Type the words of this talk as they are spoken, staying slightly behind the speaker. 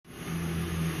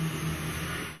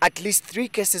At least 3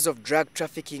 cases of drug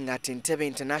trafficking at Entebbe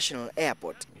International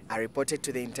Airport are reported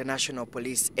to the international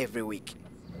police every week.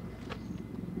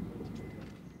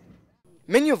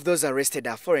 Many of those arrested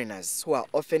are foreigners who are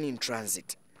often in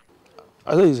transit.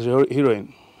 I think it's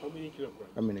heroin. How many kilograms?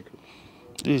 How many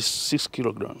kilograms? This is 6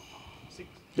 kilograms. 6?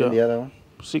 Yeah. And the other one?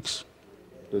 6.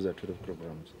 Those are 12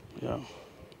 kilograms. Yeah.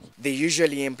 They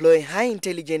usually employ high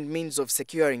intelligent means of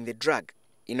securing the drug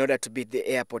in order to beat the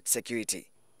airport security.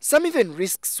 Some even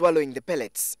risk swallowing the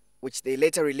pellets, which they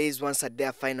later release once at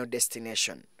their final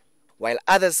destination, while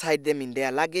others hide them in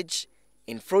their luggage,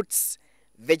 in fruits,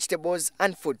 vegetables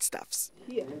and foodstuffs.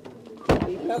 Here,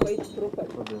 they cover it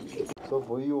properly. So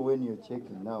for you, when you're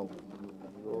checking now,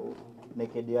 your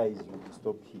naked eyes will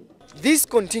stop here. These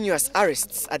continuous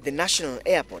arrests at the national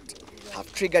airport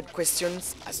have triggered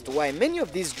questions as to why many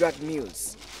of these drug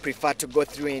mules prefer to go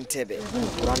through Entebbe.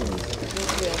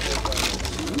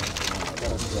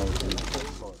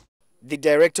 The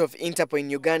Director of Interpol in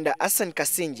Uganda, Asan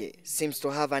Kasingye, seems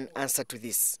to have an answer to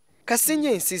this.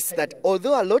 Kasingye insists that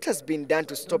although a lot has been done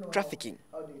to stop trafficking,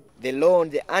 the law on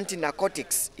the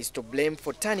anti-narcotics is to blame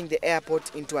for turning the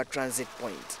airport into a transit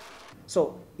point.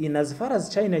 So, in as far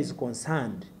as China is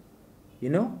concerned,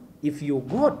 if you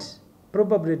got,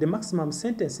 probably the maximum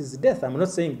sentence is death. I'm not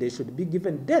saying they should be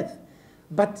given death,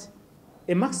 but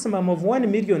a maximum of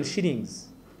 1 million shillings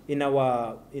in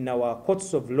our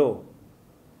courts of law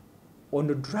on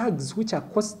drugs which are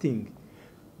costing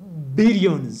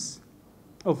billions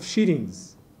of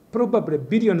shillings, probably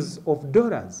billions of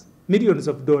dollars, millions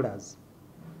of dollars.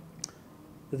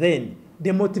 Then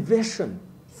the motivation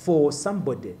for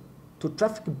somebody to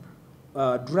traffic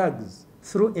drugs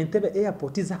through Entebbe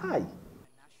Airport is high.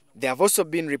 There have also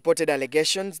been reported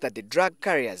allegations that the drug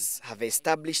carriers have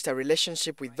established a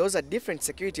relationship with those at different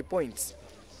security points,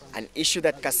 an issue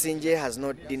that Kasingye has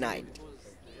not denied.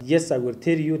 Yes, I will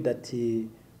tell you that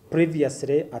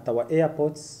previously at our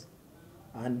airports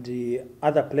and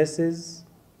other places,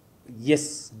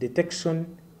 yes,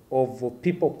 detection of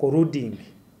people colluding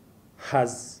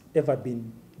has ever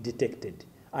been detected.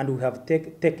 And we have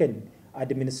taken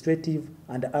administrative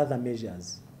and other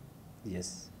measures,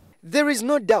 yes. There is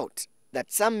no doubt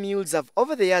that some mules have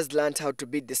over the years learned how to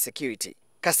beat the security.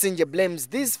 Kasingye blames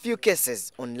these few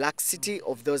cases on laxity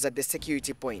of those at the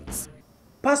security points.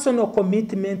 Personal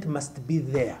commitment must be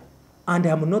there, and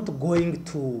I'm not going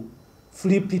to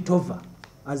flip it over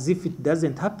as if it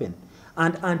doesn't happen.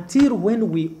 And until when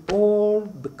we all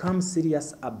become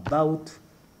serious about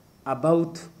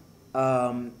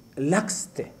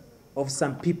laxity of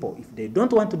some people, if they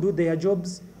don't want to do their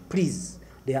jobs, please,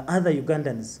 there are other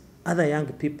Ugandans, other young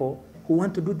people who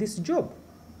want to do this job.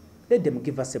 Let them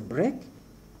give us a break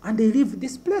and they leave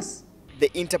this place. The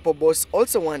Interpol boss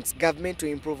also wants government to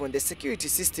improve on the security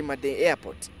system at the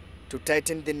airport to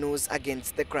tighten the nose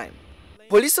against the crime.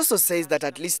 Police also says that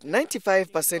at least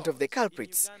 95% of the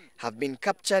culprits have been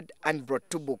captured and brought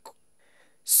to book.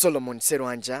 Solomon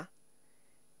Serwanja,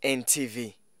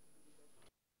 NTV.